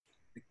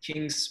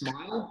King's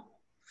smile?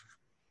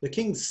 The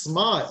king's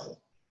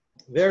smile.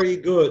 Very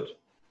good.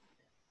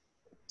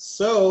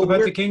 So What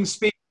about the king's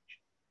speech?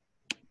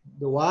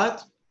 the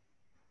what?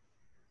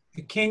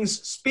 The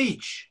king's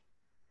speech.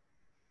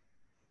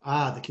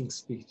 Ah, the king's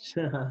speech.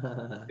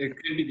 It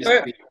could be the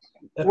Where, speech.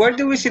 where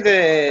do we see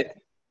the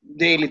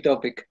daily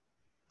topic?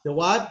 The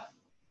what?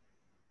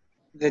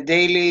 The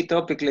daily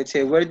topic, let's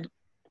say.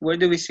 Where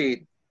do we see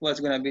it? What's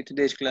going to be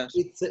today's class?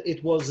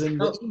 It was in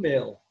the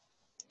email.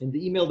 In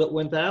the email that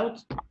went out.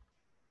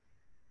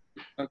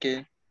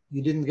 Okay.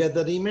 You didn't get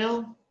that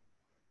email?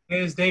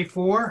 Today is day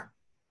 4.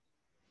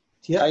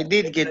 Yeah. I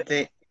did get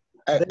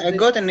I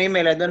got an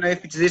email. I don't know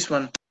if it's this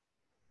one.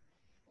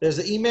 There's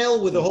an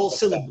email with the whole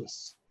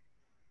syllabus.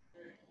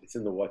 It's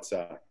in the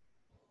WhatsApp.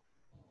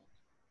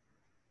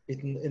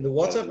 In the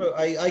WhatsApp?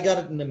 I got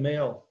it in the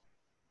mail.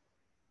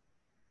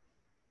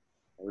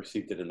 I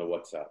received it in the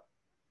WhatsApp.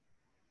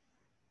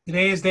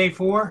 Today is day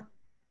 4.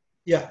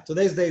 Yeah,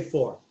 today's day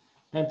 4.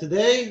 And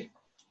today,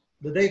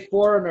 the day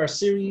 4 in our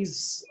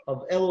series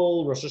of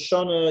Elul, Rosh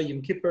Hashanah,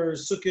 Yom Kippur,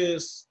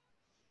 Sukkot.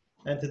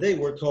 And today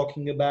we're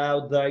talking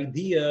about the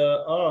idea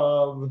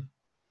of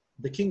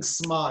the king's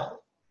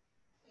smile.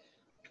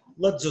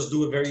 Let's just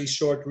do a very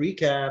short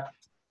recap.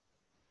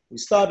 We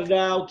started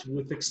out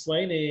with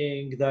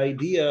explaining the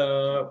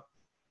idea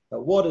that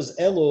what is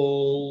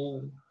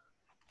Elul.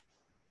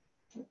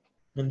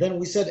 And then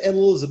we said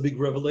Elul is a big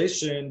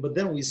revelation, but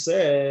then we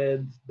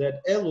said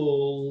that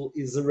Elul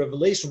is a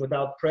revelation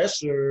without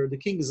pressure. The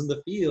king is in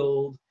the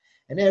field,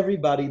 and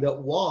everybody that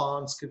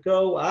wants could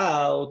go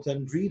out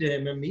and greet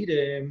him and meet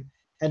him.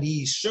 And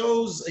he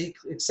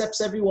accepts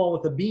everyone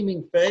with a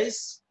beaming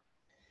face,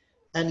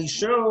 and he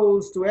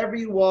shows to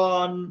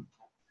everyone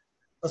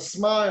a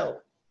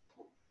smile.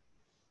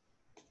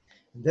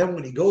 And then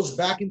when he goes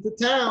back into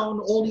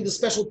town, only the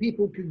special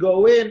people could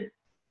go in.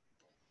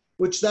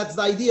 Which that's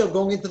the idea of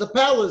going into the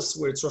palace,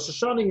 where it's Rosh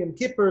Hashanah and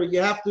Kippur.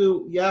 You have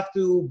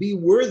to be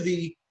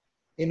worthy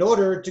in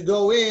order to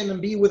go in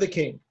and be with the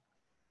king.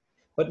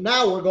 But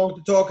now we're going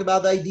to talk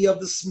about the idea of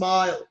the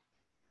smile.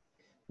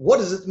 What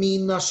does it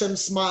mean Hashem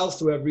smiles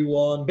to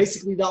everyone?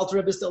 Basically, the Alter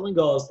Rebbe is telling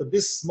us that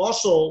this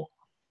mashal,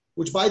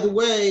 which by the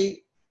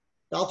way,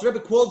 the Alter Rebbe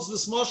quotes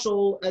this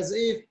mashal as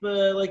if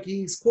like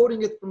he's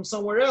quoting it from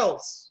somewhere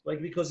else, like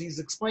because he's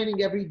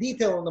explaining every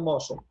detail in the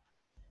mashal.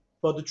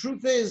 But the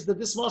truth is that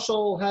this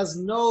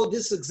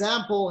this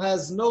example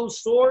has no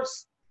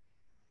source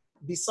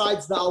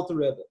besides the Alter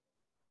Rebbe.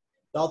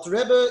 The Alter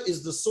Rebbe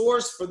is the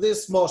source for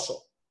this mashal.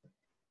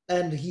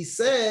 And he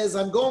says,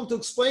 I'm going to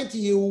explain to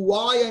you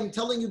why I'm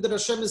telling you that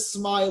Hashem is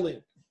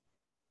smiling.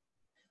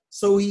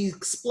 So he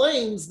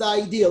explains the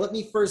idea. Let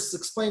me first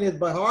explain it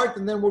by heart,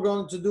 and then we're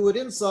going to do it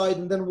inside,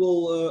 and then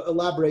we'll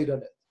elaborate on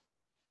it.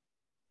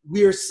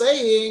 We are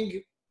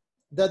saying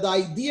that the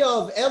idea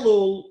of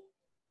Elul,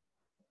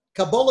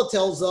 Kabbalah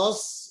tells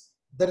us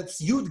that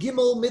it's Yud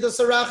Gimel Midas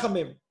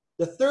Harachamim,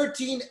 the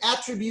 13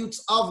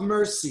 attributes of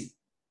mercy.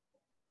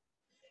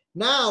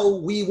 Now,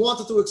 we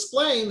wanted to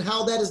explain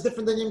how that is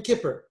different than Yom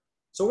Kippur.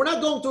 So we're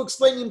not going to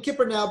explain Yom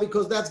Kippur now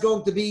because that's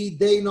going to be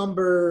day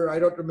number, I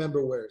don't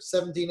remember where,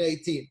 17,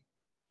 18.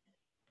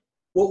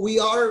 What we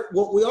are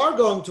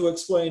going to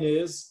explain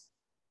is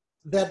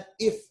that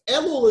if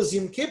Elul is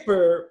Yom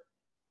Kippur,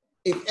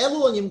 if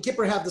Elul and Yom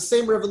Kippur have the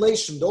same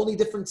revelation, the only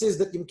difference is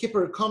that Yom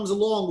Kippur comes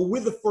along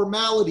with the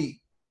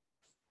formality,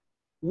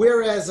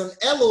 whereas on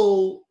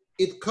Elul,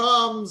 it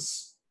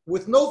comes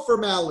with no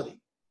formality.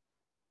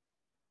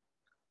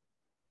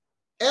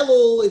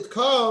 Elul, it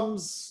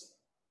comes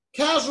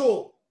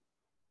casual.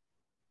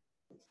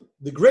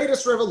 The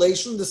greatest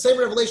revelation, the same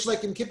revelation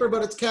like Yom Kippur,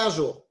 but it's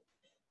casual.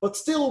 But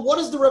still, what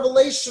is the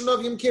revelation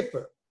of Yom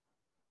Kippur?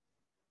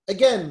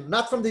 Again,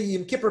 not from the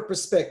Yom Kippur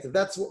perspective.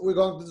 That's what we're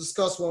going to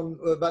discuss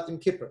about Yom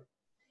Kippur.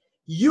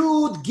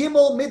 Yud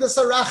Gimel Midas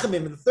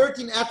Harachamim, the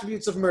 13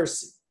 attributes of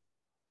mercy.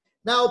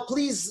 Now,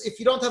 please, if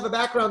you don't have a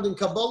background in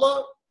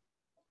Kabbalah,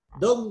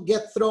 don't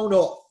get thrown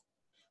off.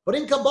 But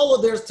in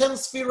Kabbalah, there's 10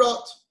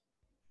 Sfirot.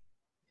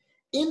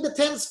 In the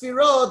 10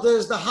 Sfirot,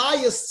 there's the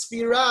highest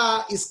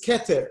Sfirah is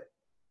Keter.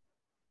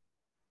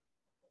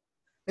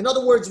 In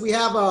other words, we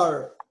have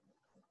our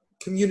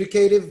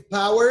communicative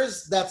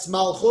powers, that's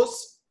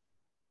Malchus.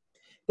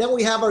 Then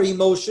we have our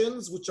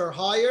emotions, which are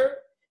higher.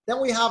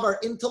 Then we have our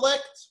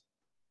intellect.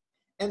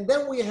 And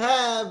then we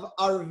have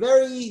our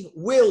very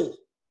will.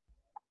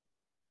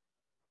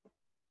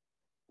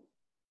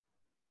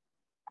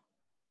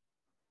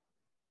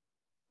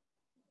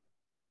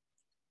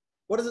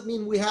 What does it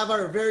mean we have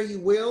our very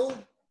will?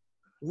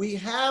 We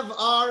have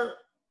our,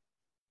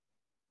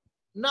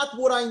 not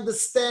what I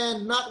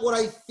understand, not what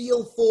I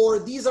feel for.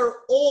 These are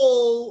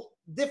all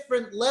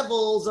different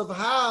levels of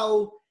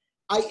how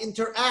I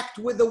interact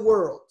with the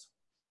world.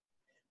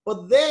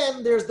 But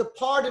then there's the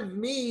part of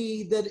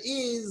me that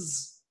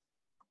is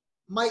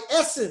my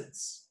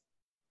essence.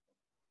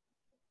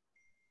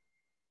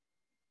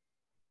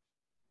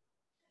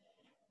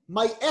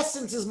 My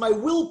essence is my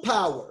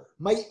willpower,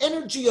 my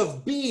energy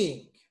of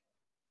being.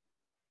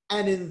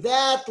 And in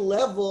that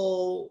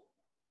level,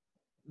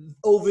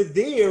 over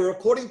there,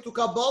 according to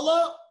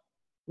Kabbalah,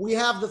 we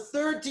have the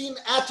 13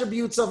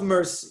 attributes of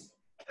mercy.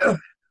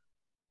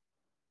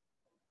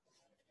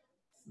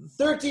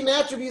 13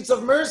 attributes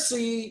of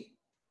mercy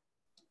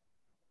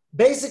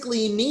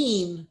basically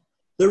mean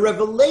the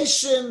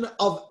revelation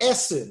of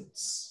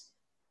essence.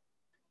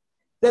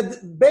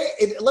 Let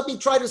me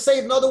try to say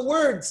it in other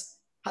words,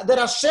 that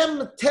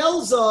Hashem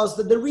tells us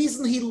that the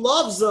reason He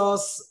loves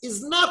us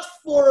is not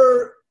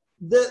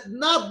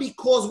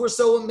because we're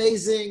so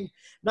amazing,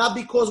 not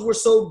because we're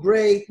so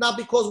great, not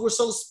because we're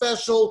so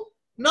special.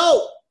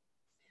 No.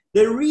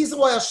 The reason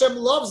why Hashem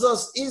loves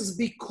us is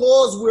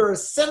because we're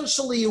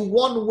essentially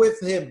one with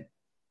Him.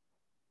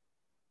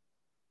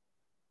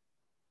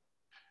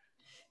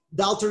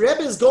 The Alter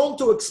Rebbe is going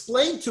to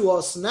explain to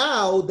us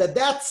now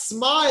that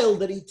smile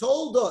that he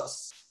told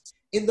us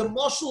in the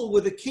mashal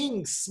with the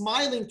king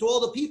smiling to all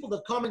the people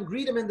that come and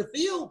greet him in the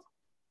field,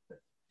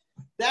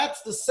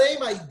 that's the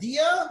same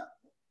idea.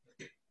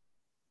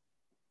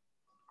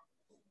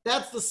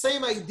 That's the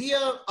same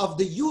idea of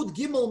the Yud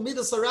Gimel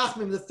Midas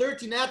Arachmim, the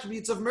 13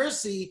 attributes of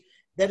mercy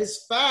that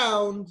is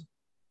found,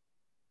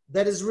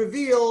 that is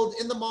revealed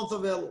in the month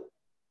of Elul.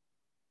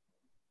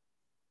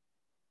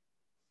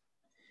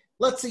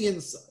 Let's see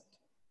inside.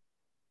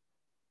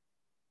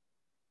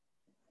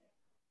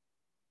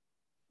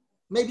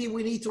 Maybe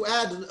we need to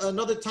add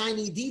another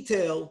tiny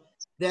detail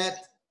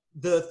that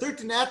the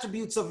 13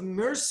 attributes of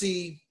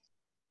mercy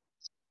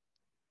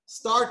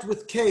start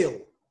with Kale.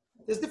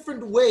 There's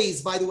different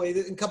ways, by the way.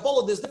 In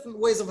Kabbalah, there's different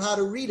ways of how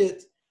to read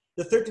it,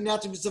 the 13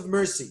 attributes of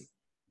mercy.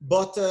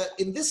 But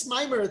in this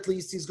mimer, at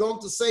least, he's going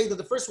to say that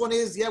the first one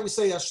is, we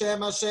say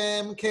Hashem,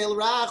 Hashem, Kale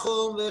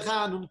Rachum,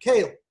 V'chanun,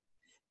 Kale.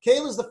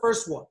 Kale is the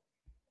first one.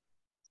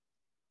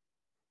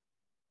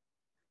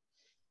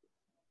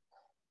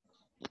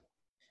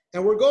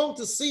 And we're going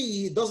to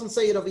see, it doesn't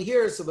say it over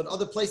here, so but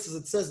other places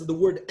it says that the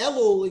word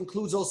Elul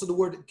includes also the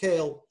word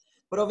Kale.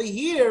 But over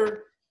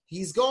here,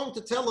 he's going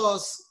to tell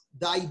us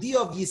the idea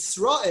of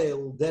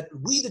Yisrael, that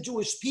we the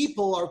Jewish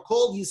people are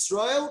called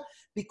Yisrael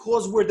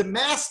because we're the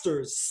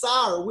masters,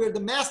 Sar, we're the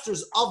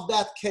masters of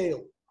that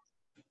Kale.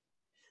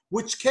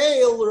 Which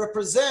Kale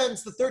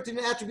represents the 13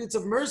 attributes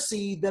of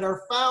mercy that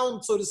are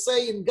found, so to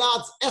say, in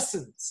God's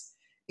essence,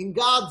 in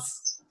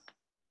God's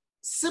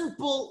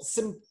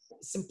simplistic,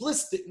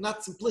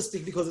 not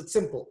simplistic because it's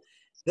simple,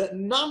 the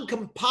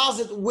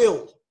non-composite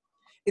will.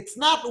 It's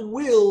not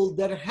will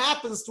that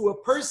happens to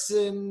a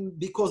person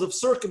because of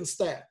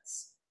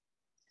circumstance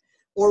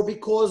or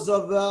because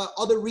of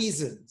other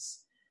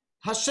reasons.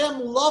 Hashem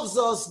loves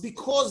us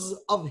because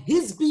of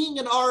His being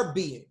and our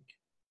being.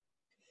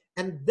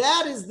 And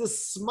that is the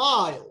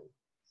smile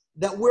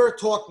that we're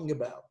talking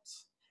about.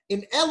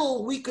 In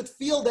Elul, we could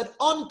feel that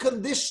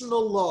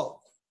unconditional love.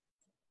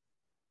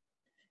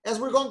 As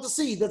we're going to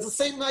see, that's the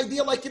same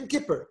idea like in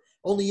Kippur.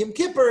 Only in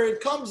Kippur, it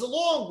comes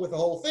along with the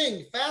whole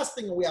thing,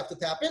 fasting, and we have to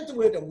tap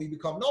into it, and we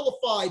become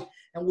nullified,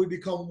 and we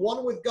become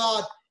one with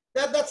God.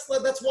 That's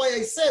why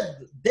I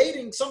said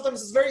dating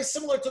sometimes is very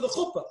similar to the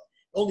chuppah.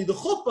 Only the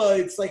chuppah,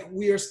 it's like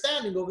we are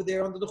standing over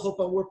there under the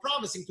chuppah, and we're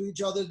promising to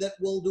each other that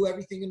we'll do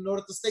everything in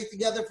order to stay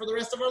together for the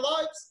rest of our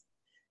lives.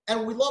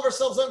 And we love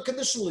ourselves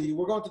unconditionally.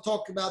 We're going to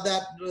talk about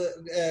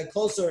that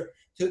closer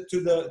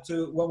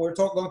to when we're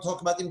going to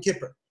talk about in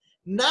Kippur.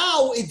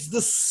 Now it's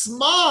the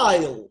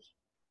smile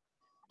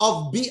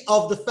of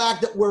the fact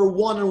that we're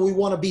one and we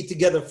want to be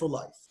together for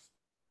life.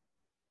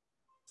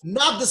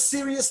 Not the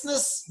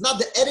seriousness, not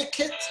the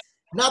etiquette,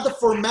 not the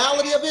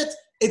formality of it.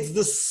 It's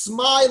the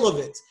smile of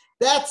it.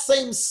 That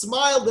same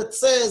smile that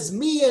says,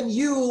 me and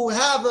you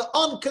have an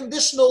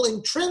unconditional,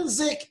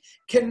 intrinsic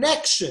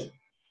connection.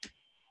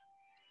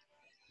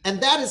 And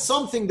that is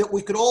something that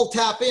we could all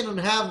tap in and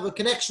have a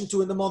connection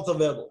to in the month of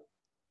Elul.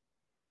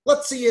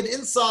 Let's see it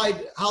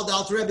inside how the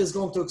Alter Rebbe is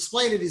going to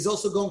explain it. He's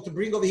also going to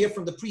bring over here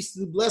from the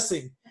priestly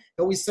blessing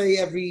that we say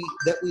every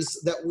day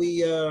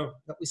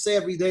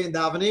in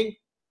davening.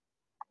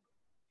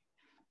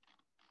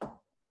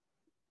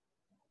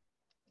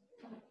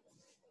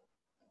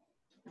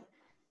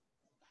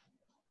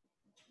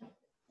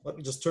 Let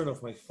me just turn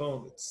off my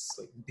phone. It's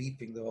like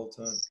beeping the whole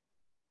time.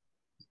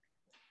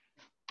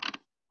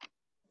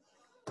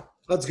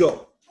 Let's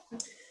go.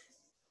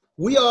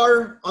 We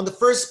are on the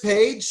first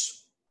page.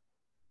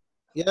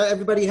 Yeah,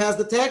 everybody has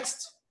the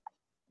text?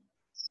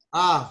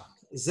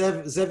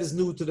 Zev is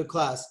new to the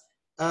class.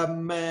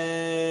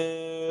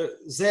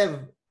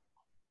 Zev,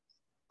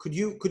 could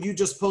you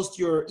just post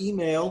your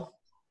email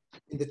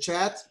in the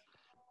chat?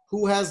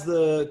 Who has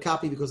the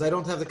copy? Because I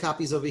don't have the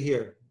copies over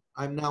here.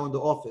 I'm now in the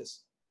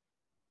office.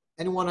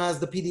 Anyone has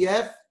the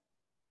PDF?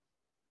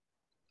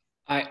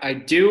 I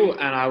do,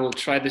 and I will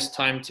try this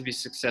time to be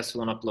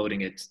successful in uploading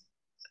it.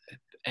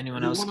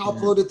 Anyone else? You want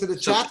to upload it to the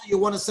chat, or you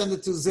want to send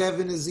it to Zev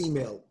in his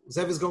email?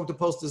 Zev is going to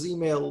post his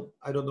email.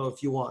 I don't know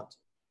if you want.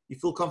 You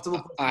feel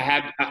comfortable?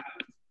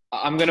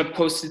 I'm going to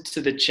post it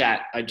to the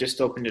chat. I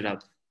just opened it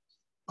up.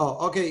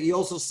 Oh, okay. He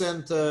also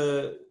sent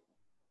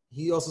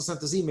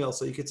his email,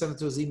 so you could send it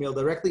to his email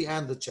directly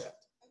and the chat.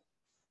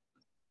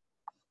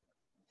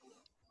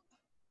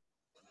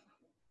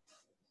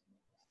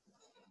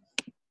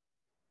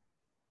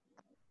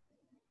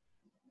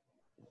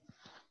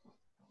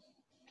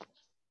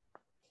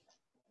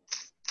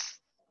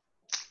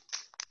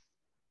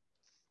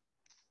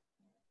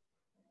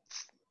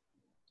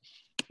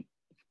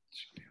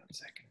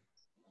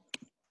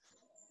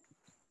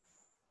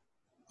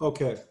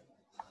 Okay.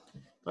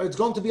 It's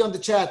going to be on the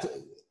chat.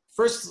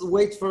 First,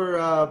 wait for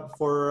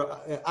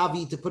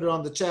Avi to put it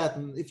on the chat,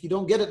 and if you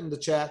don't get it in the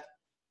chat,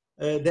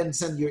 then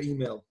send your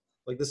email.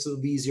 Like this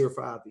will be easier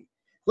for Avi.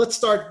 Let's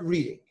start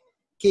reading.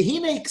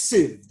 Kehine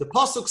ksiv. The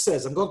pasuk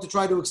says. I'm going to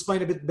try to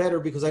explain a bit better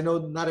because I know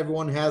not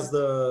everyone has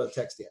the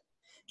text yet.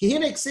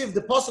 Kehine ksiv.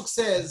 The pasuk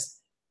says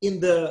in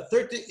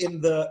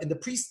the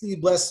priestly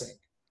blessing.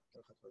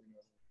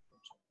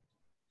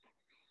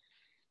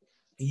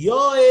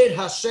 Yoed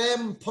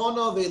Hashem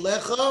pono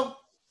velecha.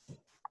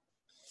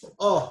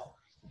 Oh.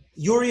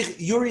 Yuri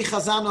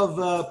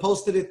Chazanov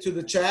posted it to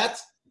the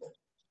chat.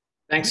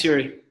 Thanks,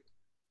 Yuri.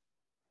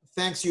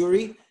 Thanks,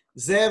 Yuri.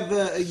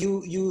 Zev,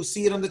 you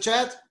see it on the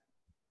chat?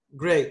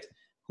 Great.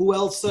 Who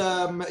else?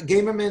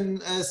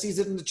 Gamerman sees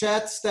it in the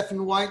chat.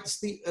 Stefan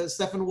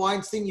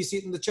Weinstein, you see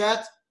it in the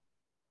chat?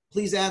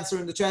 Please answer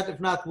in the chat. If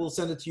not, we'll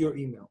send it to your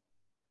email.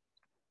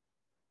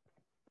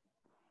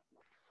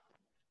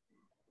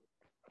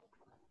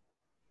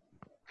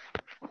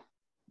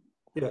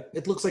 Yeah,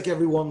 it looks like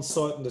everyone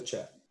saw it in the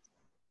chat.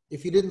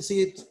 If you didn't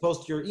see it,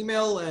 post your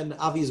email, and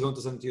Avi is going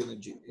to send it to you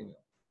in the email.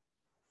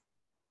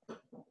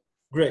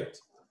 Great.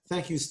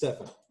 Thank you,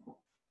 Stefan.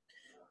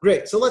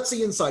 Great. So let's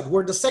see inside.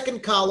 We're in the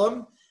second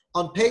column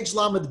on page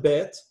Lamed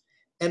Bet,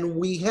 and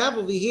we have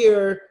over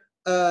here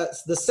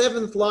the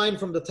seventh line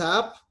from the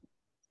top.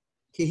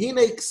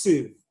 Kehine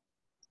ksiv.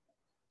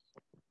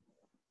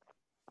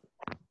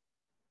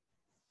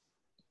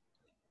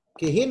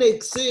 Kehine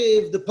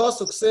ksiv, the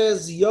pasuk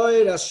says,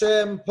 Yoir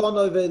Hashem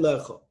pono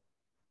velecha.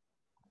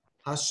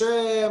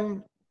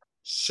 Hashem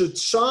should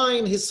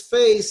shine his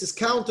face, his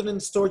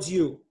countenance towards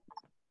you.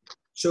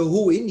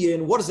 Shahu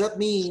Inyan, what does that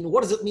mean?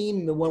 What does it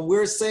mean when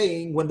we're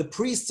saying, when the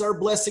priests are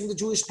blessing the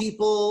Jewish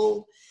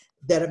people,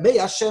 that may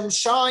Hashem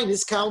shine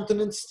his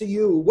countenance to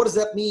you? What does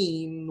that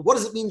mean? What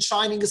does it mean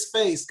shining his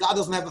face? God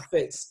doesn't have a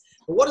face.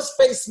 But what does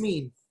face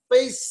mean?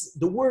 Face,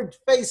 the word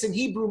face in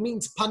Hebrew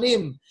means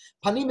panim.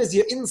 Panim is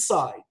your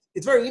inside.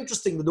 It's very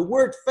interesting that the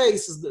word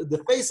face is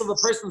the face of a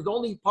person is the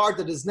only part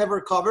that is never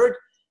covered.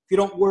 You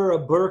don't wear a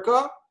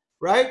burqa,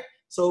 right?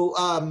 So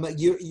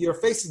your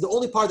face is the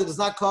only part that is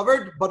not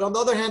covered, but on the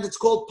other hand, it's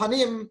called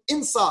panim,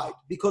 inside,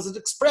 because it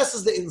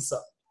expresses the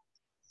inside,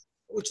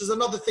 which is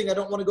another thing. I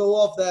don't want to go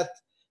off that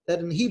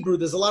in Hebrew,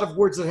 there's a lot of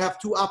words that have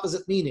two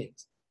opposite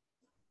meanings.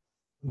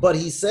 But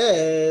he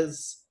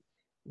says,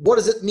 what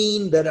does it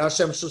mean that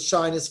Hashem should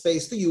shine his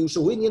face to you?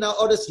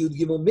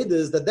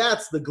 That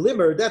that's the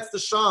glimmer, that's the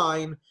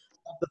shine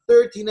of the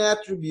 13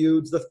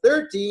 attributes, the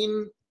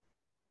 13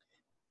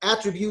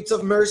 attributes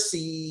of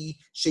mercy,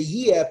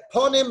 sheyeh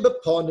ponim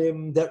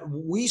beponim, that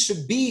we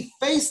should be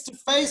face to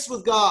face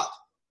with God.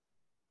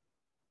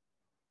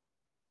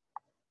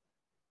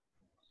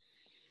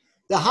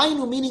 The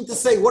hainu, meaning to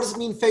say, what does it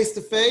mean face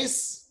to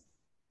face?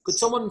 Could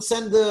someone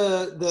send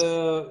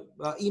the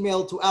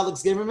email to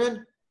Alex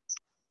Gamerman?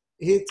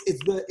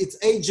 It's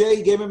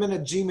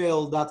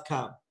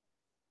ajgamerman@gmail.com.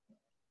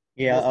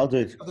 Yeah, I'll do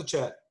it. The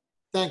chat.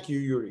 Thank you,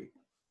 Yuri.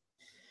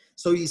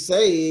 So he's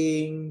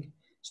saying,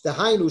 that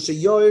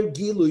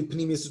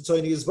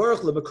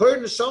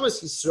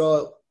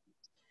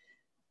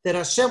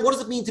Hashem, what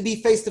does it mean to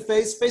be face to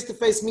face? Face to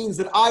face means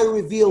that I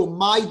reveal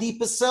my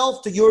deepest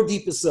self to your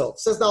deepest self.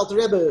 Says the Alter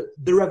Rebbe,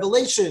 the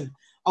revelation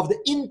of the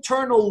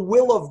internal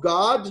will of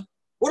God.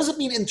 What does it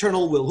mean,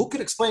 internal will? Who could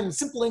explain in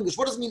simple English?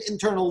 What does it mean,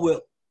 internal will?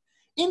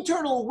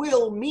 Internal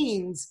will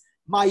means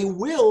my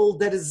will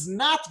that is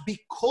not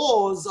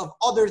because of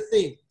other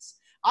things.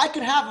 I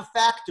could have a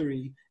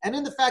factory, and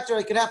in the factory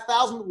I could have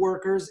 1,000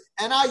 workers,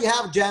 and I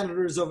have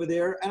janitors over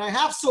there, and I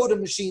have soda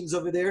machines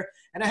over there,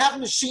 and I have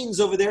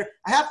machines over there.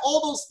 I have all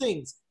those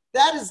things.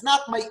 That is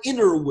not my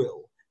inner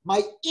will.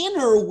 My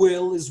inner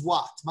will is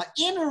what? My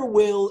inner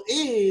will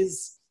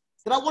is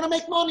that I want to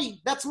make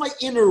money. That's my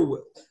inner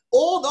will.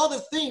 All the other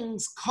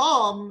things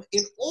come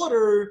in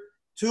order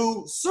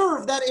to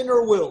serve that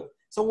inner will.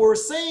 So we're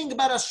saying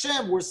about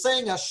Hashem, we're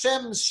saying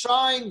Hashem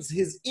shines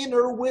his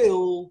inner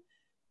will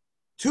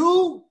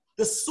to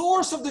the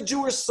source of the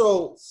Jewish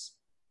souls.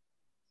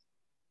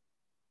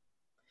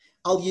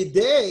 Al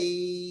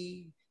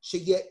yedei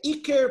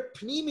sheye'iker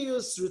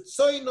pnimius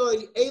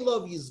ritzoynoi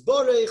elov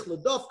yizborech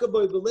ledofka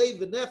boi b'lei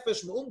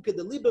v'nefesh me'umke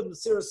deliba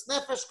m'siras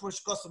nefesh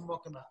k'meshkosam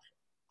mokanach.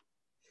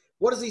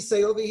 What does he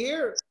say over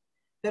here?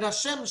 That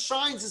Hashem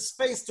shines his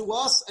face to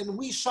us and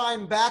we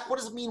shine back. What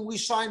does it mean we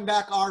shine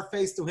back our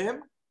face to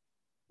him?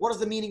 What is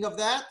the meaning of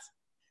that?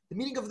 The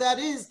meaning of that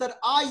is that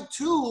I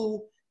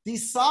too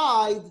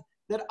decide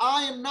that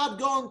I am not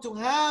going to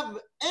have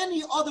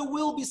any other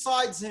will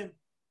besides him.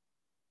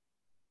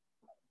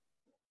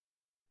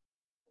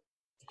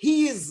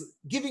 He is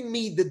giving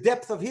me the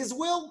depth of his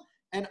will,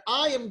 and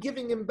I am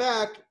giving him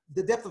back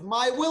the depth of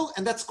my will,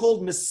 and that's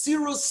called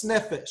Mesirus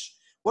Nefesh.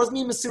 What does it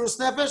mean, Mesirus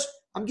Nefesh?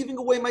 I'm giving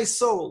away my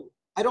soul.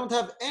 I don't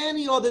have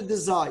any other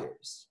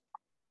desires.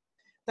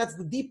 That's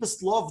the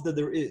deepest love that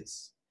there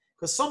is.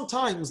 Because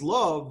sometimes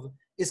love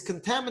is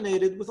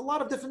contaminated with a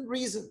lot of different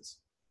reasons.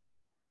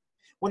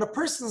 When a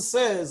person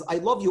says, I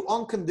love you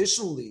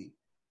unconditionally,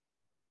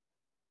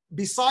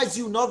 besides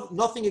you,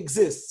 nothing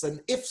exists.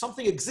 And if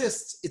something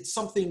exists, it's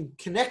something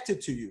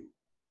connected to you,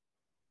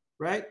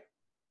 right?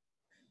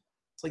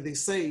 It's like they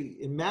say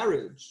in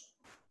marriage,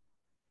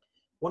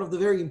 one of the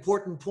very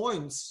important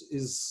points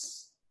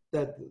is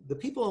that the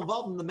people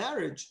involved in the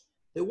marriage,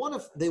 they want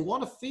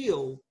to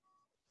feel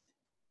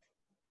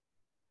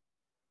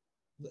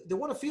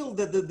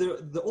that they're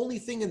the only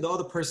thing in the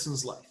other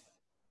person's life.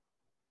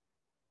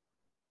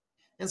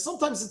 And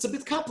sometimes it's a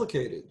bit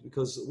complicated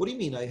because what do you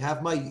mean? I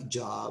have my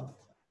job,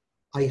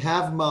 I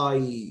have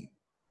my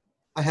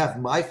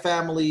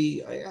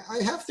family,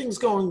 I have things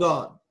going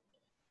on.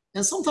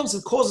 And sometimes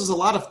it causes a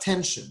lot of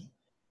tension.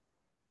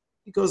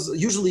 Because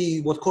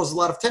usually what causes a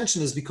lot of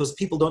tension is because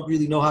people don't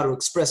really know how to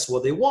express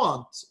what they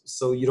want.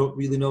 So you don't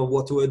really know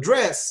what to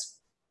address.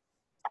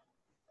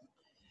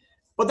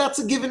 But that's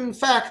a given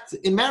fact.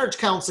 In marriage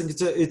counseling,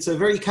 it's a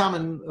very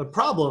common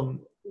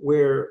problem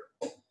where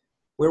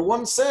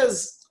one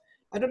says,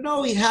 I don't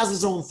know, he has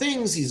his own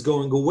things, he's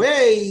going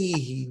away,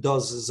 he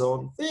does his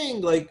own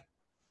thing.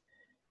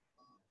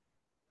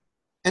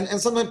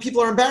 And sometimes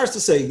people are embarrassed to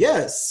say,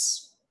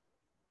 yes,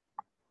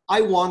 I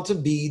want to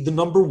be the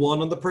number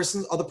one on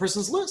the other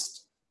person's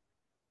list.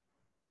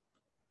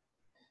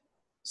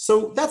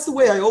 So that's the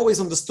way I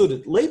always understood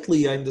it.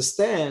 Lately, I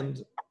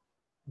understand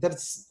that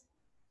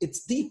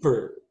it's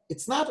deeper.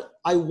 It's not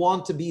I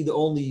want to be the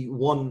only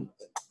one.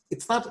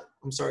 It's not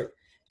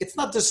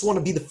just want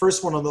to be the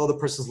first one on the other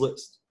person's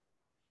list.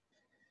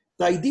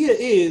 The idea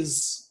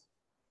is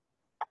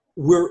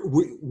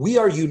we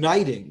are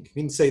uniting. I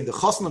mean, say the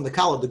chassan and the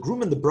kala, the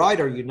groom and the bride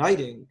are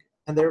uniting.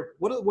 And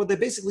what they're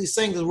basically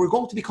saying is we're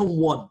going to become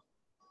one.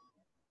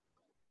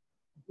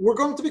 We're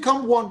going to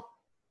become one.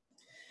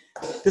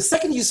 The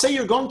second you say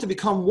you're going to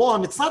become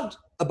one, it's not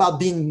about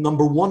being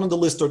number one on the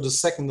list or the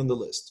second on the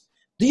list.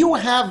 Do you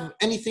have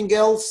anything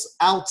else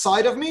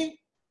outside of me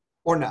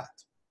or not?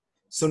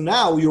 So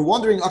now you're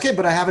wondering, okay,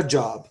 but I have a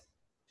job.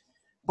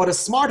 But a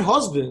smart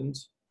husband,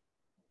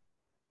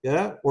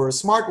 or a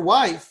smart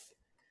wife,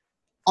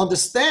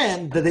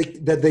 understand that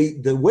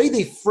the way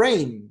they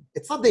frame,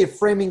 it's not they're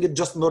framing it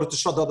just in order to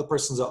shut the other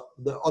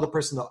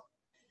person up.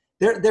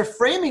 They're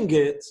framing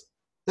it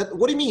that,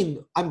 what do you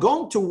mean? I'm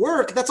going to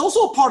work. That's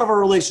also a part of our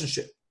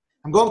relationship.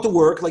 I'm going to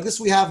work. Like this,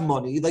 we have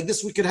money. Like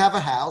this, we could have a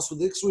house. With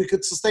this, we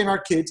could sustain our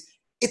kids.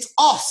 It's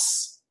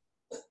us.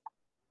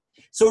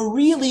 So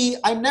really,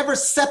 I'm never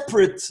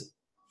separate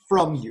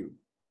from you.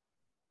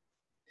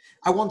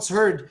 I once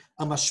heard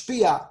a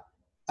mashpia,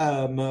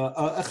 a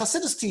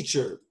Hasidus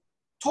teacher,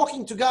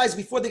 talking to guys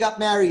before they got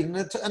married,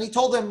 and he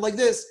told them like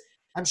this: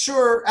 I'm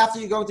sure after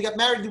you're going to get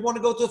married, you want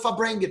to go to a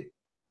fabrengen.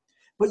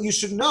 But you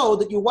should know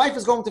that your wife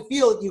is going to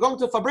feel that you're going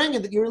to a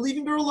fabrengen, that you're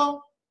leaving her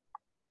alone.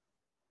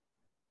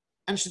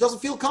 And she doesn't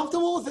feel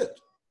comfortable with it.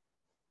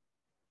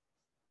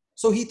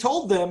 So he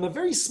told them a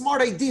very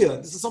smart idea.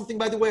 This is something,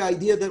 by the way,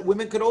 idea that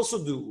women could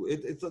also do.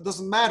 It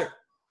doesn't matter. It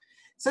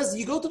says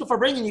you go to the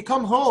fabrengen, you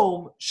come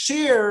home,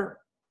 share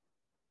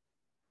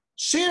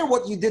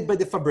what you did by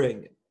the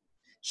fabrengen.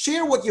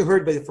 Share what you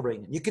heard by the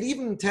fabrengen. You could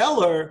even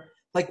tell her,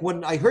 like,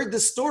 when I heard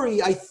this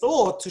story, I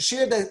thought to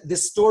share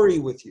this story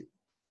with you.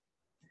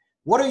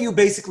 What are you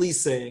basically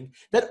saying?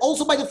 That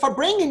also by the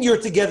fabrengen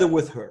you're together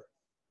with her.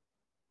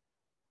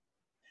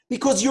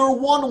 Because you're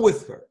one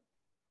with her.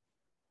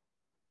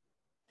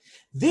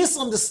 This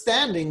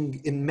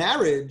understanding in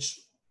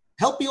marriage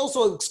help me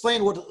also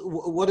explain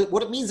what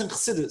it means in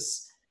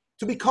Chassidus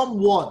to become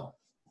one.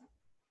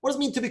 What does it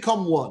mean to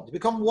become one? To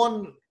become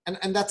one,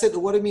 and that's it.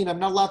 What do you mean? I'm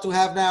not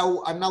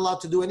allowed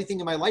to do anything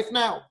in my life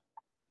now.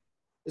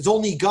 It's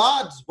only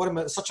God. What am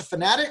I, such a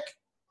fanatic?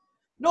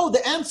 No,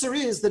 the answer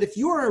is that if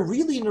you are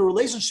really in a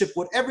relationship,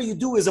 whatever you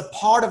do is a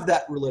part of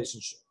that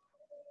relationship.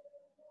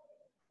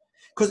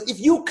 Because if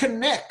you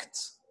connect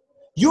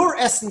your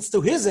essence to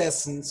his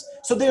essence,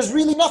 so there's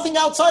really nothing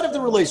outside of the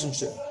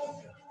relationship.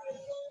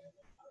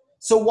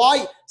 So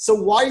why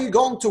are you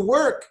going to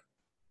work?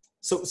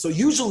 So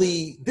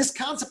usually this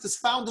concept is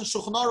found in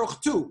Shulchan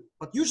Aruch too,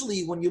 but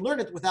usually when you learn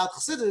it without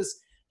Chassidus,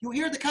 you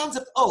hear the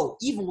concept,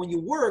 even when you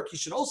work, you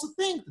should also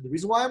think that the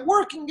reason why I'm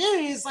working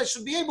is I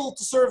should be able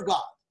to serve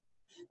God.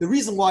 The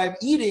reason why I'm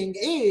eating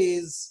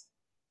is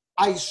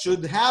I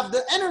should have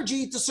the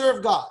energy to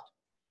serve God.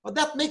 But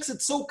that makes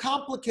it so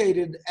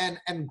complicated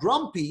and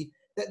grumpy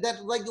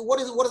that like, what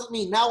does it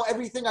mean? Now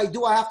everything I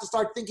do, I have to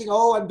start thinking,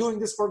 I'm doing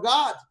this for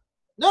God.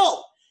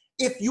 No.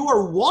 If you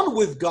are one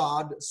with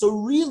God, so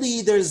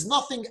really there's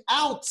nothing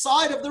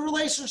outside of the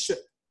relationship.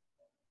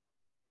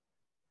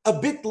 A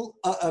bit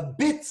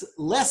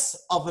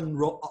less of a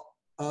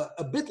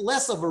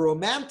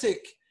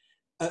romantic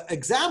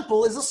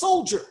example is a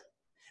soldier.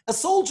 A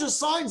soldier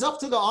signs up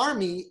to the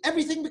army,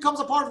 everything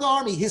becomes a part of the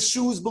army. His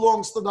shoes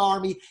belongs to the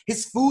army,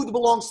 his food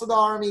belongs to the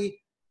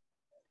army.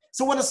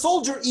 So when a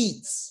soldier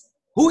eats,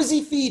 who is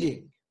he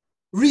feeding?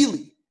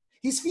 Really?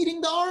 He's feeding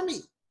the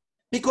army.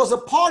 Because a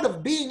part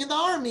of being in the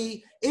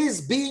army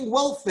is being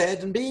well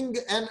fed and being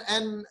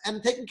and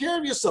taking care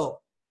of yourself.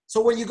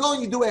 So when you go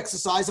and you do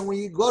exercise and when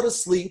you go to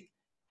sleep,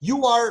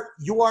 you are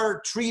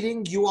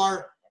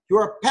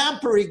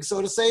pampering,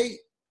 so to say,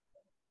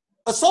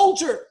 a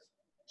soldier.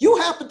 You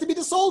happen to be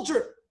the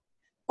soldier.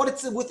 But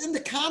it's within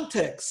the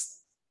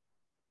context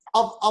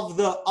of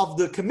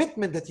the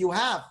commitment that you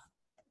have.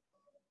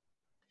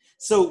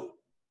 So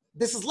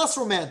this is less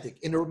romantic.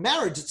 In a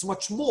marriage, it's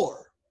much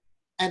more.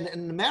 And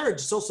in a marriage,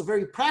 it's also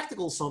very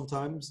practical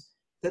sometimes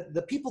that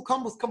the people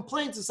come with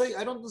complaints and say,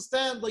 I don't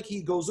understand, like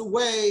he goes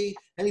away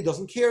and he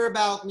doesn't care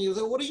about me. You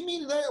say, what do you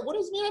mean? What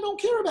does it mean I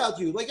don't care about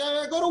you? Like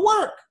I go to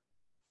work.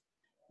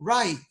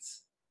 Right.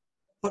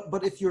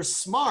 But if you're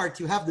smart,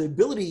 you have the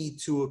ability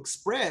to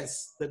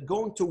express that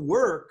going to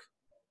work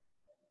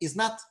is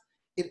not,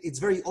 it's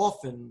very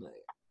often,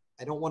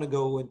 I don't want to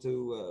go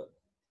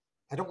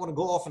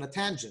off on a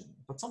tangent,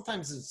 but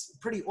sometimes it's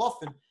pretty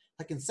often,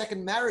 like in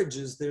second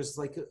marriages, there's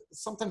like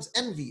sometimes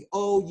envy.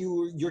 Oh,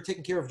 you're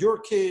taking care of your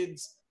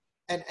kids.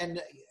 And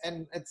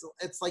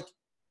it's like,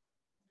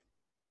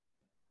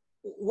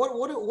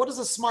 what does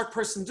a smart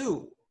person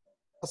do?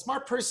 A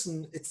smart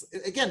person,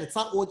 it's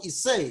not what you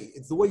say,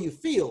 it's the way you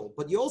feel,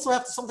 but you also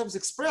have to sometimes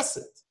express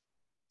it.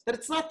 That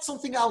it's not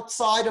something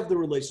outside of the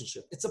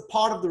relationship. It's a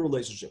part of the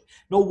relationship.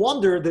 No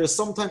wonder there's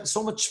sometimes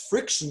so much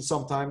friction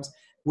sometimes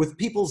with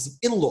people's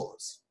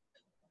in-laws.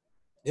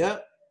 Yeah?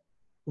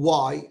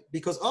 Why?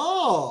 Because,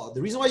 the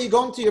reason why you're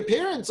going to your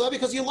parents,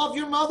 because you love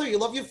your mother, you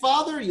love your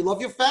father, you love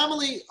your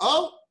family.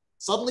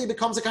 Suddenly it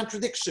becomes a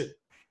contradiction.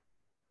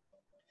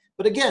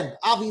 But again,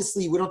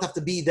 obviously we don't have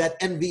to be that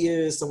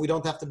envious and we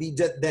don't have to be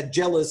that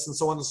jealous and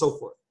so on and so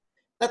forth.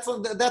 That's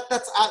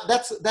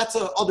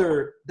a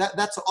other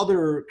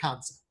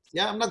concept.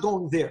 Yeah, I'm not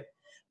going there,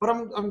 but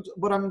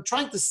I'm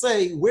trying to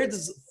say, where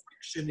does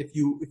friction, if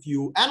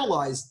you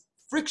analyze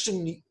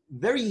friction,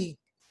 very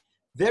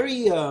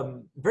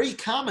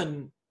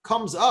common,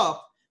 comes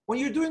up when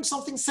you're doing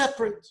something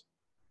separate,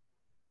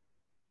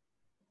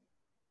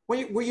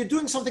 when you're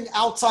doing something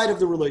outside of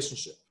the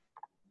relationship.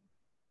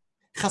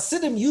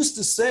 Hasidim used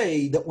to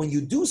say that when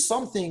you do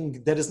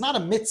something that is not a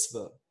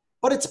mitzvah,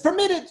 but it's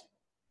permitted.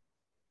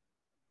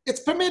 It's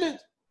permitted.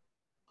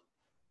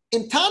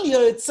 In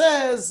Tanya, it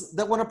says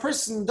that when a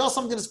person does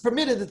something that's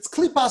permitted, it's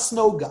klipas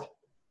noga.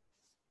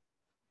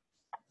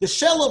 The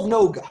shell of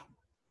noga.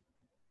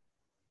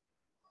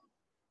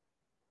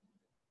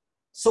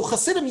 So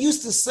Hasidim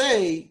used to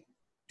say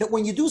that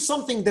when you do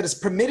something that is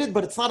permitted,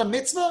 but it's not a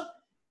mitzvah,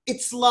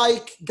 it's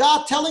like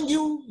God telling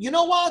you, you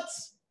know what?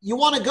 You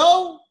want to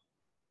go?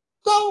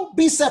 Go,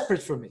 be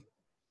separate from me.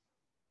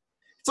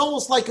 It's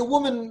almost like a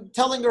woman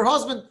telling her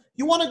husband,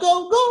 you want to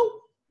go? Go.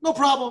 No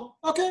problem.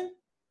 Okay.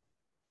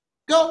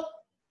 Go.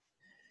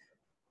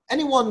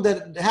 Anyone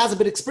that has a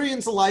bit of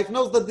experience in life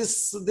knows that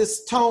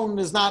this tone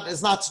is not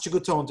such a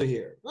good tone to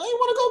hear. Well, you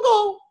want to go?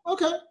 Go.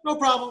 Okay. No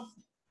problem.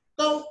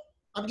 Go.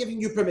 I'm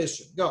giving you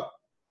permission. Go.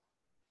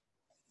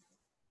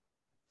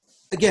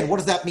 Again, what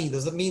does that mean?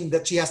 Does it mean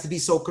that she has to be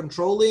so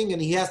controlling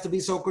and he has to be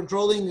so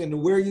controlling?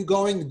 And where are you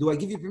going? Do I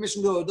give you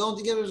permission to go? Don't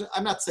you give it?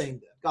 I'm not saying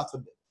that. God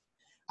forbid.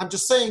 I'm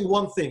just saying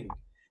one thing,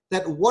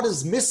 that what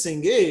is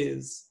missing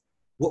is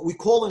what we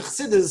call in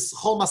Chassidus,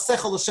 Chol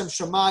Masechel Hashem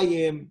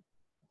Shamayim,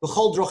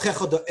 V'chol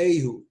Drochecha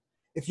Da'ehu.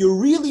 If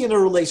you're really in a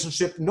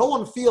relationship, no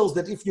one feels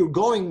that if you're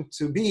going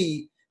to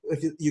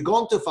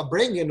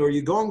Fabrengen or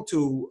you're going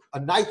to a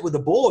night with the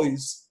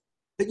boys,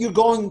 that you're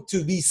going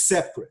to be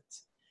separate.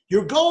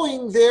 You're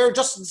going there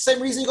just the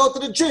same reason you go to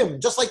the gym.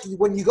 Just like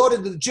when you go to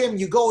the gym,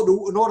 you go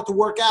in order to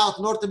work out,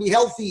 in order to be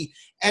healthy.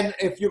 And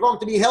if you're going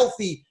to be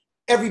healthy,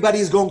 everybody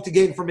is going to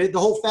gain from it. The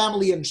whole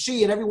family and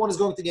she and everyone is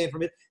going to gain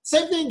from it.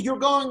 Same thing, you're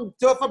going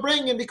to a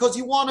Fabrengen because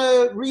you want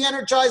to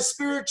re-energize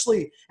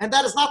spiritually. And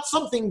that is not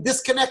something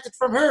disconnected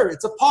from her.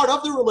 It's a part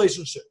of the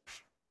relationship.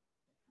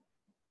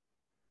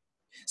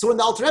 So when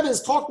the Alter Rebbe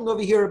is talking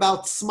over here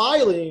about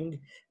smiling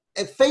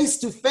face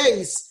to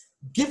face,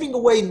 giving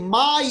away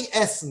my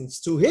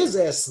essence to his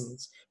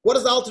essence, what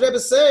does the Alter Rebbe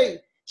say?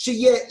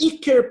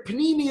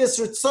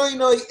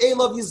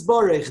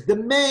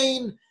 The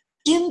main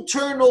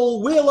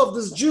internal will of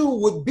this Jew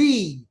would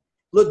be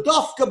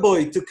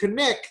to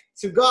connect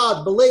to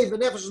God, believe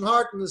in nefesh and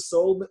heart and his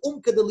soul,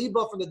 from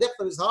the depth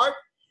of his heart,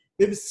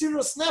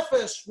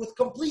 with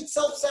complete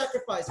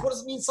self-sacrifice. What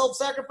does it mean,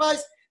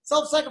 self-sacrifice?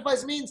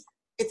 Self-sacrifice means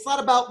it's not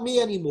about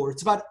me anymore.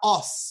 It's about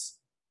us.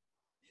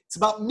 It's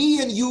about me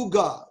and you,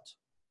 God.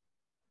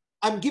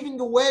 I'm giving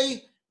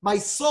away my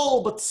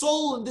soul, but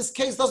soul in this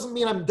case doesn't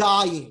mean I'm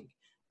dying.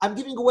 I'm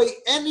giving away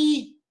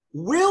any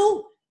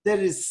will that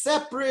is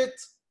separate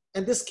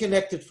and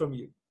disconnected from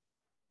you.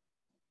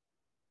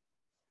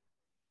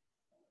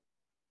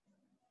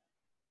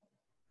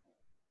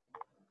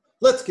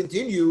 Let's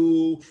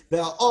continue. The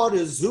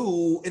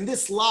Arazu, in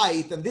this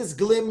light and this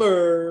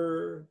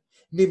glimmer,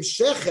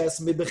 Nimsheches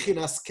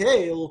mibechinas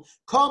Kael,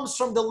 comes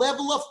from the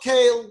level of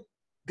Kael.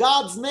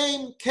 God's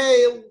name,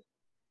 Kael.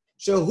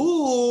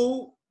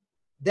 Shehu,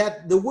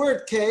 that the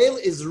word Kael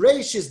is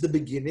Reish is the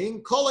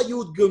beginning, Kol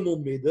Hayud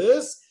Gimel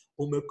Midas,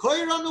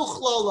 Umekoyra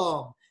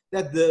Nuchlalam,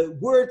 that the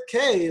word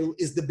Kael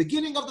is the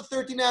beginning of the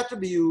 13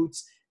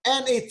 attributes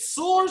and its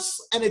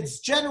source and its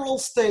general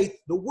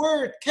state. The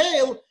word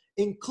Kael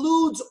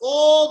includes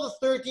all the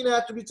 13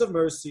 attributes of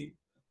mercy.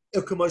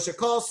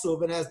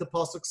 And as the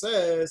pasuk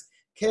says,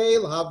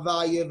 Keil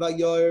Havaye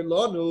Vayoyer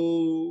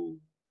Lanu.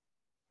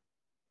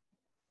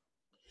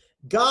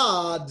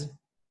 God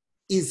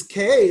is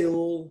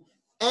Keil,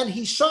 and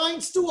He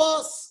shines to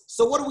us.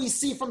 So what do we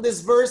see from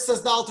this verse,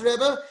 says the Alter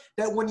Rebbe?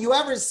 That when you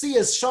ever see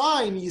a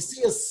shine, you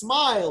see a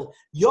smile.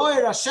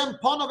 Yoyer Hashem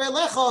Panav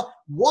Elecha.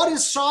 What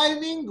is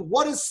shining?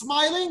 What is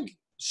smiling?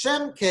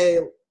 Shem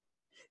Keil.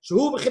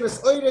 That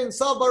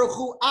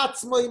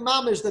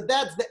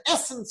that's the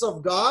essence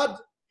of God,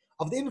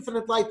 of the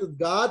infinite light of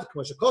God.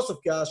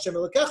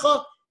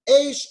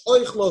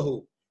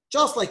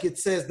 Just like it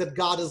says that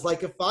God is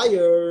like a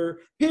fire.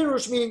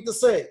 Pirush meaning to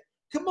say,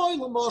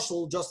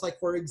 just like,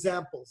 for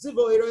example,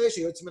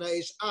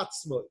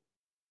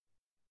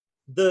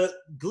 the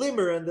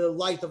glimmer and the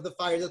light of the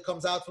fire that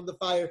comes out from the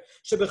fire.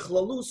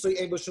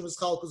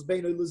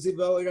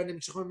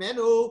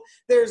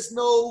 There's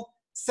no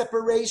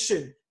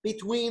separation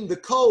between the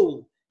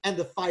coal and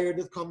the fire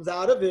that comes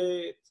out of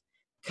it.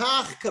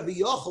 Kach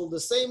kaviyachol, the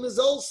same is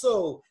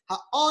also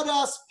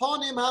ha'oras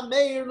ponim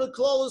ha'meir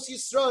l'klolos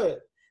Yisrael,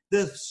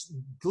 the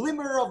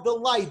glimmer of the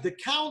light, the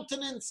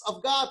countenance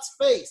of God's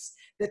face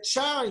that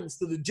shines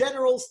to the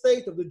general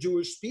state of the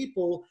Jewish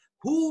people.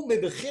 Who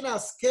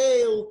mebechinas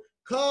keil,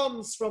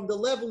 comes from the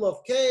level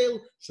of keil,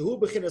 shehu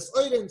bechinas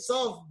oiren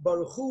sof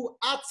baruch hu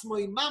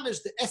atzmoi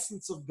mamish, the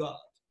essence of God.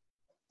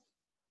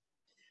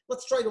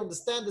 Let's try to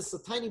understand this a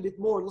tiny bit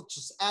more. Let's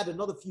just add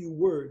another few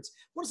words.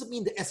 What does it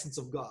mean, the essence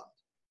of God?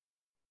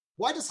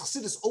 Why does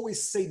Chassidus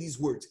always say these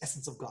words,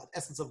 essence of God,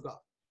 essence of God?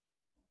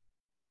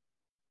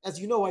 As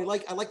you know, I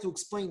like to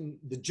explain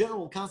the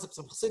general concepts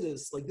of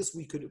Chassidus. Like this,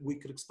 we could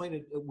explain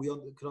it. We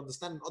could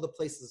understand in other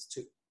places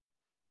too.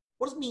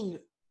 What does it mean,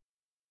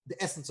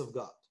 the essence of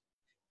God?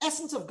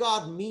 Essence of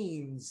God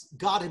means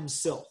God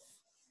Himself.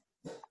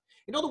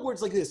 In other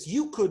words, like this: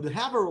 you could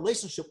have a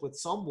relationship with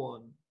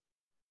someone.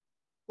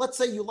 Let's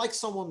say you like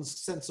someone's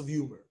sense of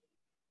humor.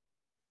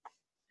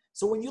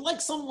 So when you like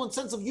someone's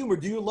sense of humor,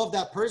 do you love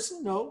that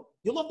person? No.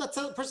 You love that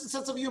person's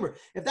sense of humor.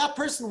 If that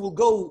person will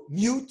go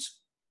mute,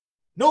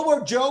 no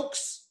more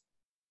jokes,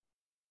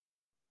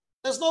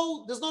 there's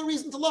no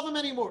reason to love him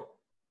anymore.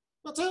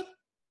 That's it.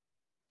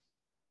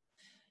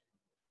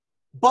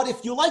 But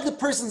if you like the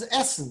person's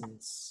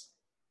essence,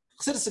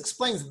 Chassidus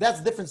explains that's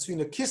the difference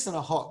between a kiss and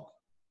a hug.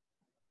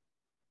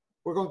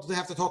 We're going to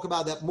have to talk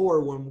about that more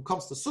when it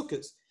comes to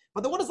sukkahs.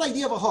 But then what is the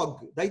idea of a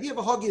hug? The idea of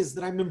a hug is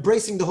that I'm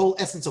embracing the whole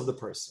essence of the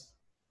person.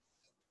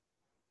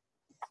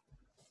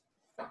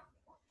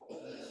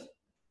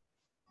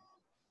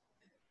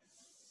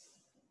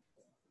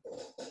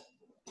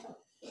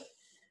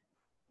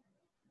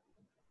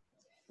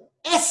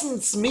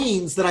 Essence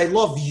means that I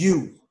love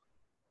you,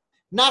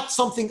 not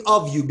something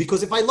of you.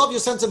 Because if I love your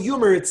sense of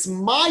humor, it's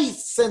my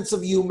sense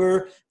of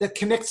humor that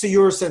connects to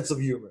your sense of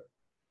humor.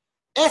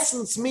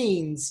 Essence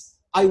means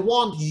I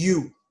want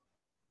you.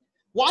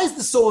 Why is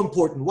this so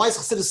important? Why is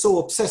Chassidus so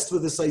obsessed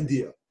with this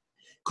idea?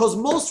 Because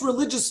most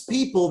religious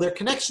people, their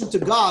connection to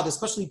God,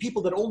 especially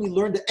people that only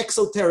learn the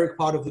exoteric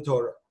part of the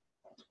Torah,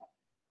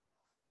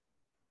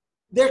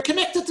 they're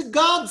connected to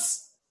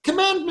God's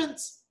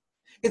commandments.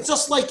 It's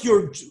just like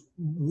your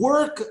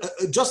work,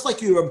 just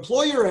like your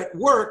employer at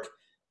work.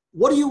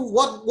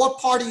 What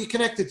part are you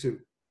connected to?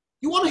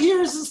 You want to hear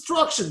his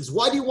instructions.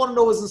 Why do you want to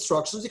know his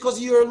instructions?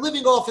 Because you're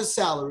living off his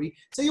salary.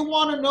 So you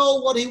want to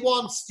know what he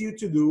wants you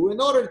to do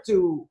in order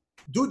to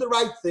do the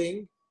right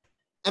thing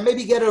and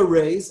maybe get a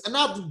raise and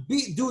not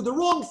do the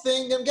wrong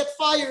thing and get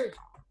fired.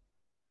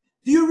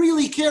 Do you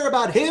really care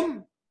about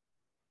him?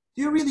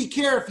 Do you really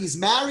care if he's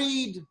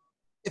married,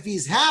 if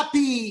he's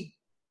happy,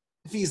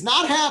 if he's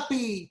not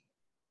happy,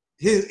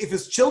 if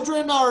his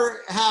children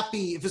are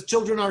happy, if his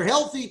children are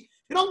healthy?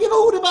 You don't give a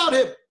hoot about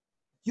him.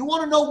 You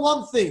want to know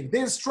one thing, the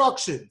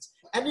instructions.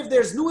 And if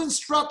there's new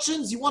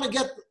instructions, you want to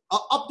get an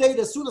update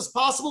as soon as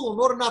possible in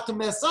order not to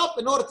mess up,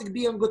 in order to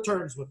be on good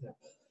terms with him.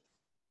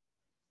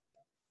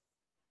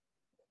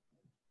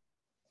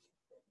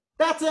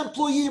 That's an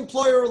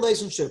employee-employer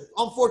relationship.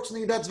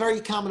 Unfortunately, that's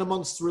very common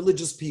amongst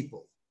religious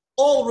people.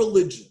 All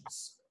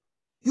religions.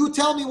 You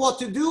tell me what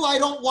to do. I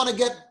don't want to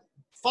get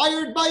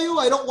fired by you.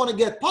 I don't want to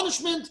get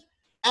punishment.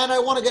 And I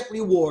want to get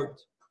reward.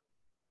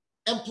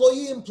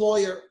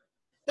 Employee-employer.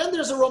 Then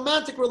there's a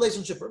romantic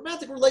relationship. A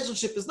romantic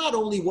relationship is not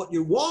only what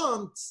you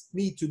want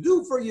me to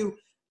do for you.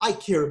 I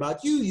care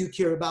about you. You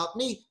care about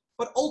me.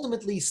 But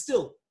ultimately,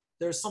 still,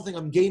 there's something,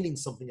 I'm gaining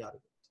something out of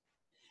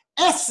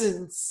it.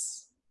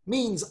 Essence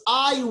means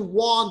I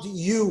want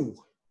you.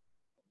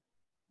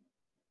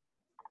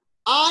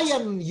 I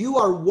and you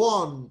are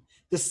one.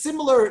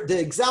 The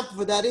example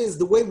for that is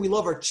the way we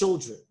love our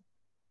children.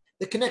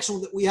 The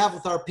connection that we have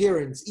with our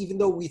parents, even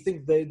though we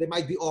think they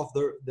might be off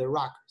their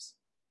rockers.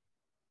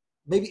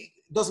 Maybe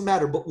it doesn't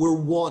matter, but we're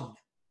one.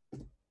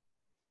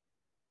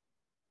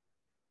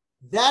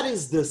 That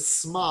is the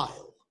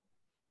smile.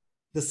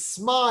 The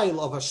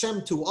smile of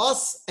Hashem to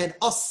us and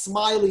us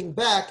smiling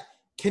back,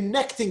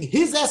 connecting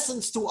His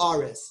essence to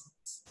our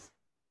essence.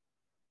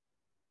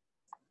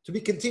 To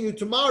be continued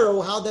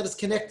tomorrow, how that is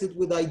connected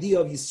with the idea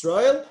of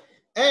Yisrael,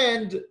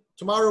 and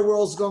tomorrow we're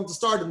also going to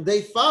start in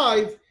day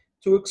 5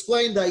 to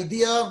explain the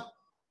idea.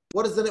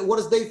 What is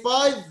day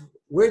 5?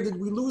 Where did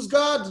we lose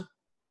God?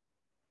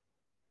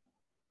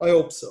 I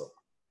hope so.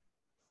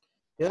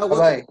 Yeah,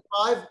 what's Bye. day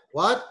 5?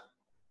 What?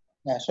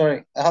 Yeah,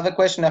 sorry. I have a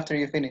question after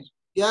you finish.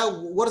 Yeah,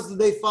 what is the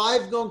day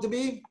 5 going to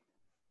be?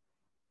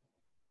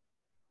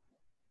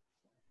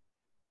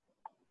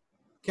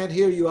 Can't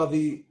hear you,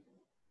 Avi.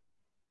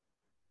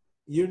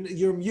 You're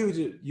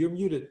muted. You're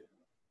muted.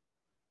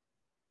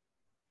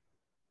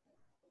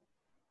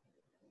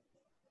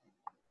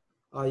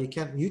 You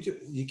can't mute.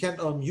 You can't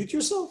unmute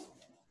yourself.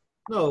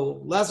 No,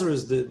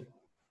 Lazarus did.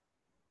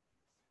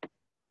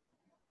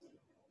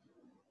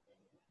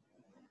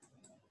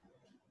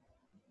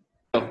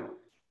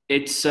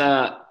 It's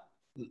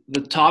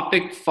the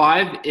topic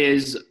 5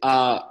 is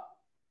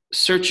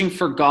searching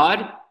for God.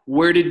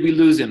 Where did we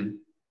lose him?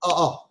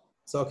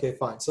 So okay,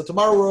 fine. So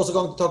tomorrow we're also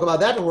going to talk about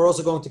that, and we're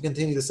also going to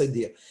continue this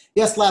idea.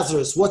 Yes,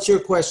 Lazarus, what's your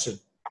question?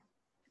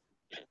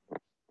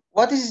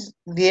 What is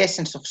the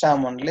essence of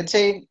someone? Let's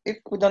say if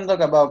we don't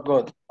talk about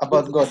God,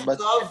 but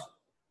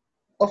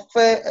of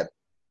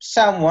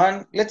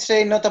someone. Let's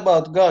say not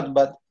about God,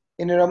 but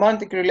in a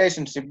romantic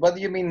relationship. What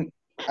do you mean?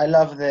 I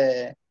love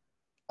the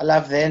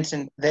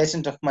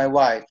essence of my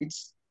wife.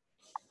 It's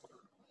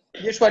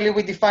usually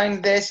we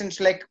define the essence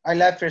like I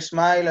love her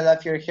smile, I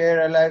love her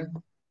hair,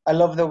 I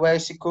love the way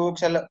she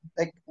cooks.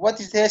 Like what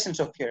is the essence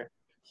of her?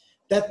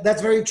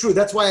 That's very true.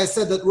 That's why I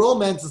said that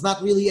romance is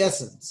not really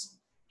essence.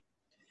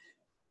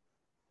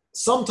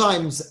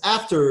 Sometimes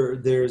after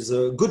there's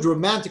a good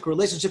romantic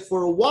relationship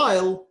for a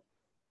while,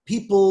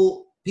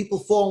 people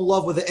fall in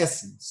love with the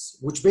essence,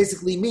 which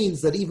basically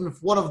means that even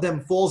if one of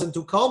them falls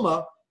into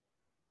coma,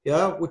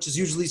 which is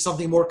usually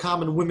something more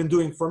common women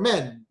doing for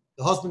men.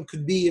 The husband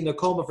could be in a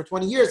coma for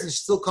 20 years and she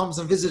still comes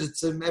and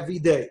visits him every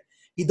day.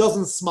 He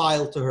doesn't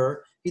smile to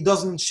her. He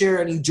doesn't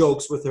share any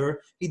jokes with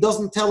her. He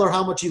doesn't tell her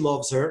how much he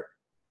loves her.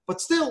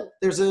 But still,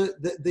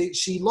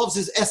 she loves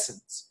his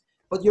essence.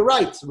 But you're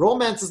right,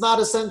 romance is not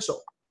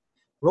essential.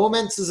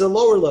 Romance is a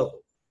lower level.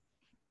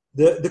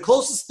 The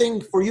closest thing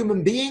for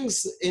human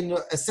beings in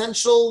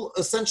essential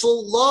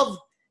love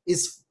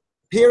is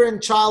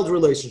parent-child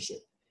relationship.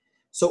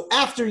 So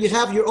after you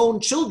have your own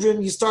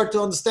children, you start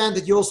to understand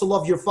that you also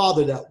love your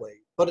father that way.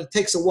 But it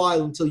takes a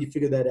while until you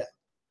figure that out.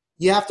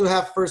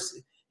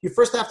 You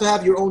first have to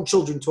have your own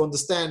children to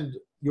understand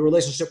your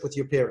relationship with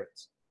your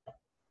parents.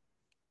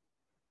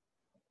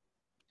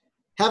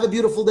 Have a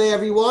beautiful day,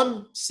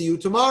 everyone. See you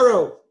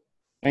tomorrow.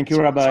 Thank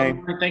you, Rabbi.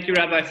 Thank you,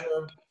 Rabbi.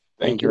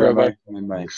 Thank you, Rabbi. Bye.